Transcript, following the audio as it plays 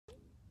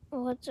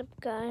What's up,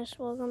 guys?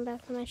 Welcome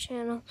back to my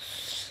channel.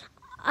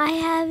 I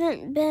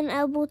haven't been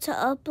able to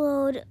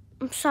upload.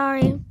 I'm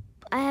sorry.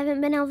 I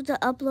haven't been able to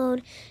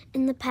upload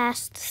in the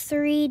past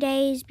 3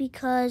 days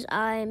because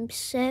I'm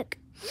sick.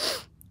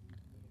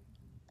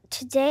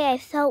 Today I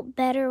felt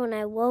better when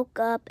I woke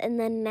up, and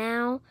then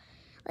now,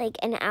 like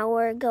an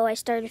hour ago, I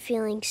started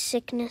feeling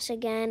sickness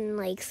again and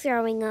like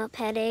throwing up,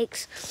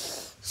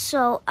 headaches.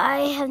 So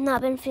I have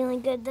not been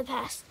feeling good the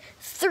past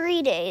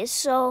 3 days.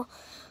 So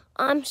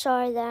I'm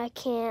sorry that I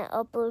can't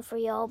upload for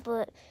y'all,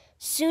 but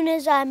soon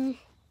as I'm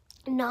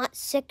not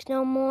sick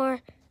no more,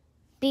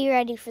 be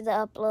ready for the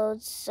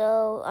uploads.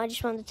 So I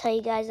just wanted to tell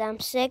you guys that I'm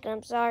sick and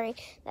I'm sorry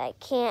that I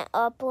can't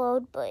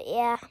upload, but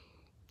yeah.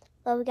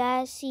 Love you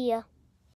guys. See ya.